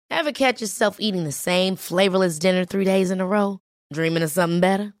Ever catch yourself eating the same flavorless dinner 3 days in a row? Dreaming of something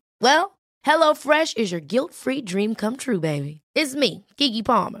better? Well, HelloFresh is your guilt-free dream come true, baby. It's me, Keke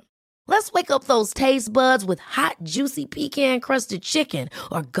Palmer. Let's wake up those taste buds with hot, juicy pecan-crusted chicken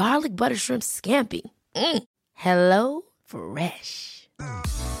or garlic butter shrimp scampi. Hello Fresh.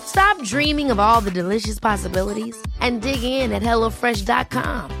 Stop dreaming of all the delicious possibilities and dig in at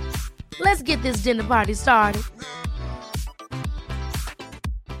HelloFresh.com. Let's get this dinner party started.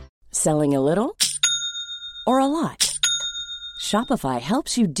 Selling a little or a lot? Shopify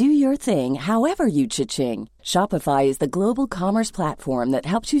helps you do your thing however you cha-ching. Shopify is the global commerce platform that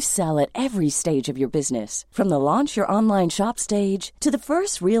helps you sell at every stage of your business. From the launch your online shop stage to the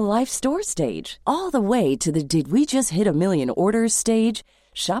first real-life store stage, all the way to the did we just hit a million orders stage.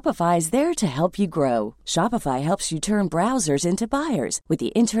 Shopify is there to help you grow. Shopify helps you turn browsers into buyers with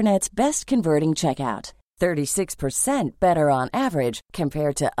the internet's best converting checkout. 36% better on average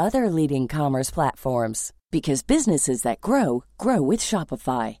compared to other leading commerce platforms. Because businesses that grow, grow with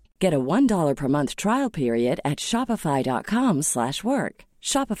Shopify. Get a $1 per month trial period at shopify.com/work.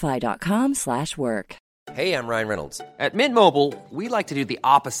 Shopify.com/work. Hey, I'm Ryan Reynolds. At Mint Mobile, we like to do the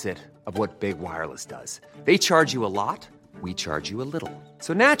opposite of what Big Wireless does. They charge you a lot, we charge you a little.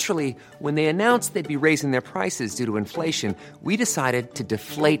 So naturally, when they announced they'd be raising their prices due to inflation, we decided to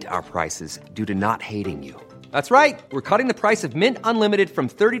deflate our prices due to not hating you. That's right. We're cutting the price of Mint Unlimited from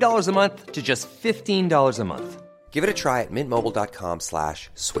 $30 a month to just $15 a month. Give it a try at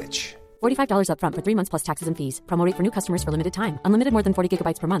mintmobile.com/switch. $45 up front for 3 months plus taxes and fees. Promo rate for new customers for limited time. Unlimited more than 40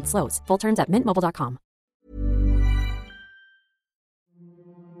 gigabytes per month. Slows full terms at mintmobile.com.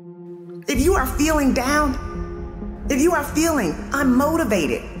 If you are feeling down, if you are feeling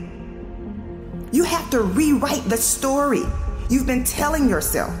unmotivated, you have to rewrite the story you've been telling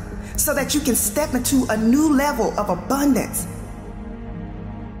yourself so that you can step into a new level of abundance.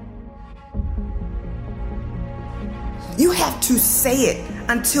 You have to say it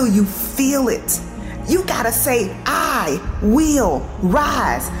until you feel it. You gotta say, I will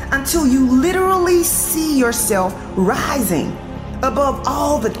rise, until you literally see yourself rising above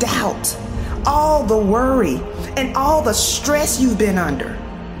all the doubt, all the worry, and all the stress you've been under.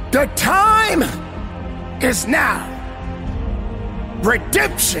 The time is now.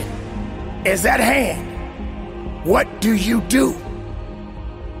 Redemption is at hand. What do?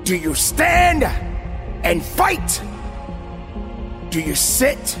 Do you stand and fight? Do you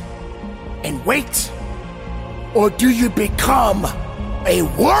sit and wait? Or do you become a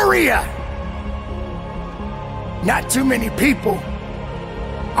warrior? Not too many people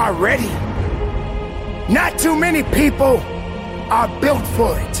are ready. Not too many people are built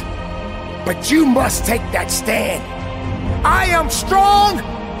for it. But you must take that stand. I am strong,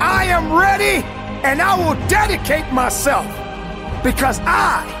 I am ready, and I will dedicate myself because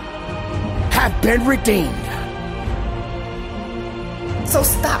I have been redeemed. So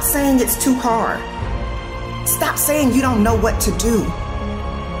stop saying it's too hard. Stop saying you don't know what to do.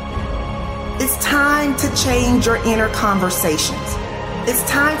 It's time to change your inner conversations. It's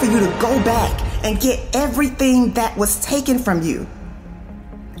time for you to go back and get everything that was taken from you.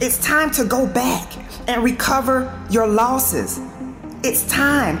 It's time to go back and recover your losses. It's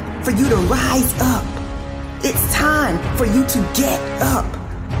time for you to rise up. It's time for you to get up.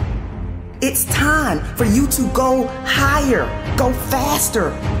 It's time for you to go higher, go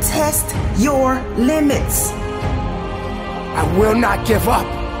faster, test your limits. I will not give up.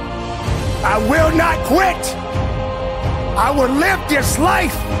 I will not quit. I will live this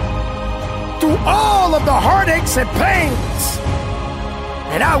life through all of the heartaches and pains.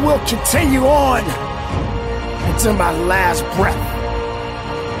 And I will continue on until my last breath.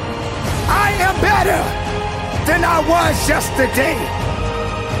 I am better than I was yesterday.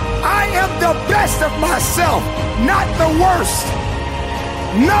 I am the best of myself, not the worst.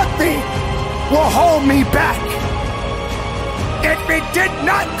 Nothing will hold me back. If it did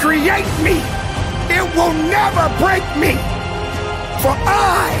not create me, it will never break me. For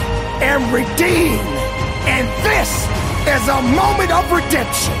I am redeemed, and this is a moment of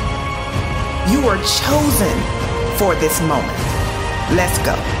redemption. You are chosen for this moment. Let's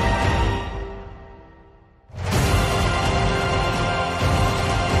go.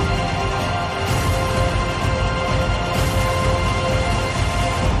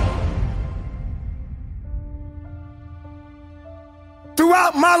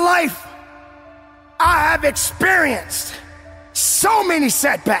 Throughout my life, I have experienced so many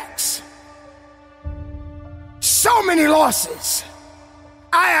setbacks, so many losses.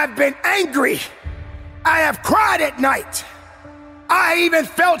 I have been angry. I have cried at night. I even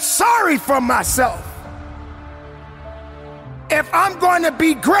felt sorry for myself. if I'm going to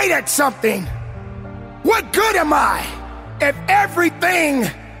be great at something, what good am I if everything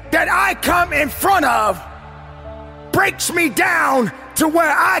that I come in front of breaks me down to where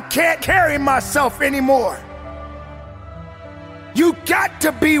I can't carry myself anymore? You got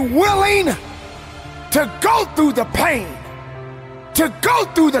to be willing to go through the pain, to go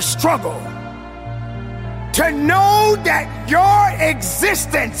through the struggle, to know that your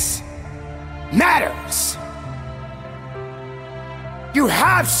existence matters. You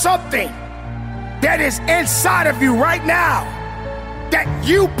have something that is inside of you right now that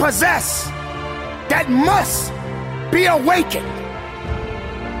you possess, that must be awakened,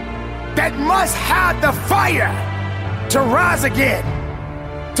 that must have the fire to rise again,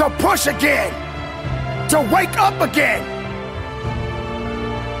 to push again, to wake up again.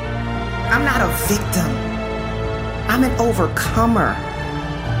 I'm not a victim. I'm an overcomer.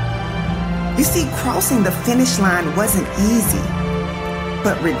 You see, crossing the finish line wasn't easy,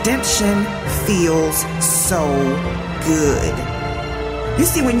 but redemption feels so good. You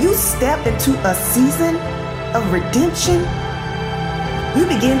see, when you step into a season of redemption, you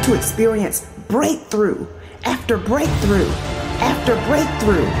begin to experience breakthrough after breakthrough after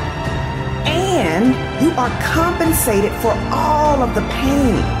breakthrough. And you are compensated for all of the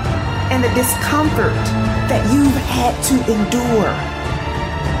pain and the discomfort that you've had to endure.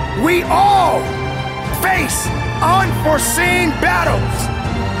 We all face unforeseen battles,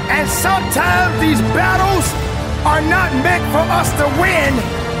 and sometimes these battles are not meant for us to win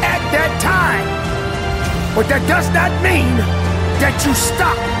at that time. But that does not mean that you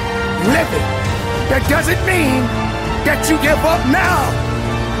stop living. That doesn't mean that you give up now.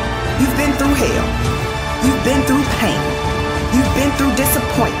 You've been through hell. You've been through pain. You've been through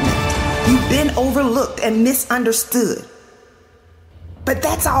disappointment. You've been overlooked and misunderstood. But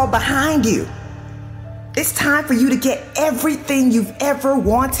that's all behind you. It's time for you to get everything you've ever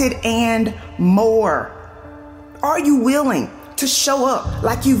wanted and more. Are you willing to show up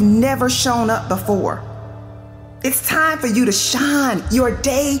like you've never shown up before? It's time for you to shine. Your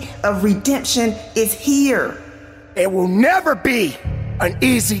day of redemption is here. It will never be an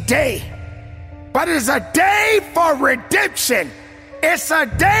easy day, but it's a day for redemption. It's a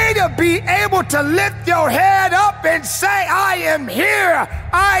day to be able to lift your head up and say, I am here,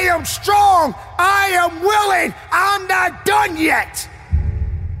 I am strong, I am willing, I'm not done yet.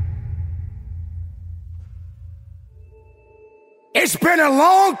 It's been a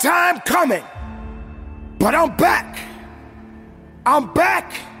long time coming, but I'm back. I'm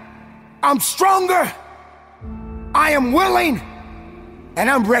back. I'm stronger. I am willing, and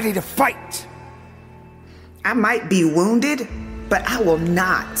I'm ready to fight. I might be wounded, but I will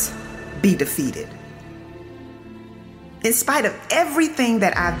not be defeated. In spite of everything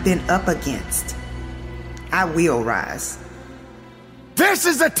that I've been up against, I will rise. This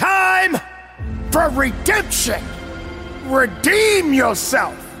is a time for redemption. Redeem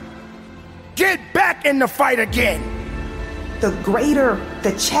yourself. Get back in the fight again. The greater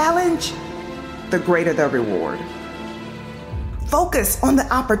the challenge, the greater the reward. Focus on the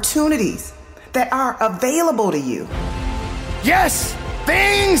opportunities that are available to you. Yes,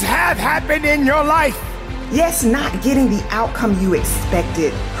 things have happened in your life. Yes, not getting the outcome you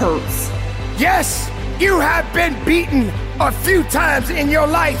expected hurts. Yes, you have been beaten a few times in your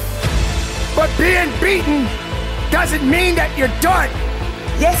life. But being beaten doesn't mean that you're done.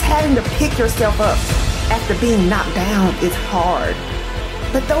 Yes, having to pick yourself up after being knocked down is hard.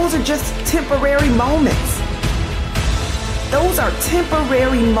 But those are just temporary moments. Those are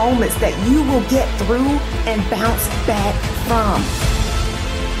temporary moments that you will get through and bounce back from.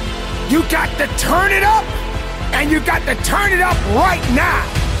 You got to turn it up, and you got to turn it up right now.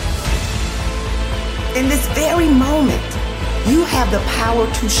 In this very moment, you have the power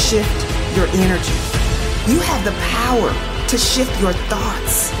to shift your energy. You have the power to shift your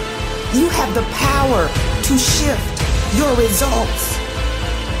thoughts. You have the power to shift your results.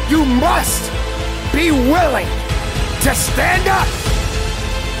 You must be willing to stand up,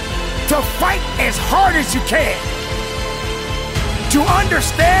 to fight as hard as you can, to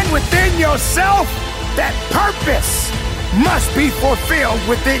understand within yourself that purpose must be fulfilled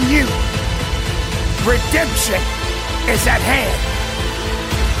within you. Redemption is at hand.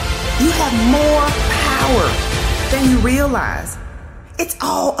 You have more power than you realize. It's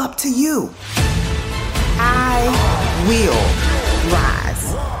all up to you. I will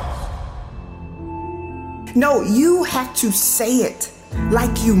rise. No, you have to say it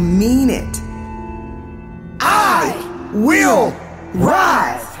like you mean it. I will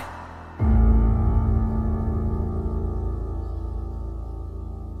rise.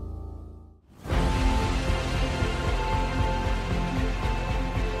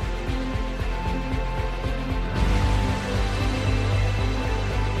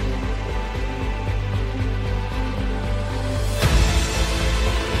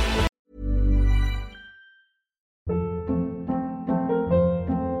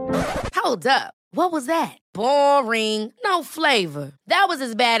 Hold up. What was that? Boring. No flavor. That was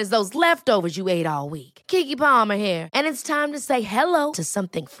as bad as those leftovers you ate all week. Keke Palmer here, and it's time to say hello to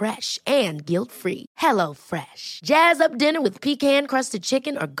something fresh and guilt-free. Hello Fresh. Jazz up dinner with pecan-crusted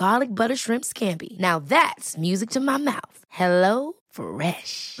chicken or garlic butter shrimp scampi. Now that's music to my mouth. Hello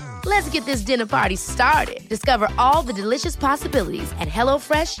Fresh. Let's get this dinner party started. Discover all the delicious possibilities at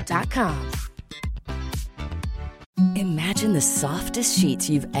hellofresh.com. Imagine the softest sheets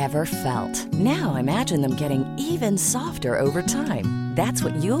you've ever felt. Now imagine them getting even softer over time. That's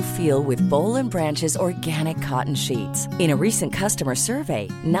what you'll feel with Boll & Branch's organic cotton sheets. In a recent customer survey,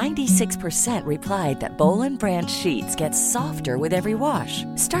 96% replied that Boll & Branch sheets get softer with every wash.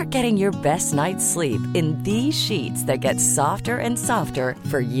 Start getting your best night's sleep in these sheets that get softer and softer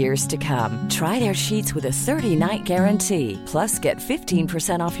for years to come. Try their sheets with a 30-night guarantee. Plus, get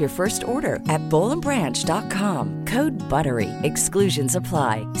 15% off your first order at bollandbranch.com. Code BUTTERY. Exclusions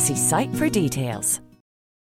apply. See site for details.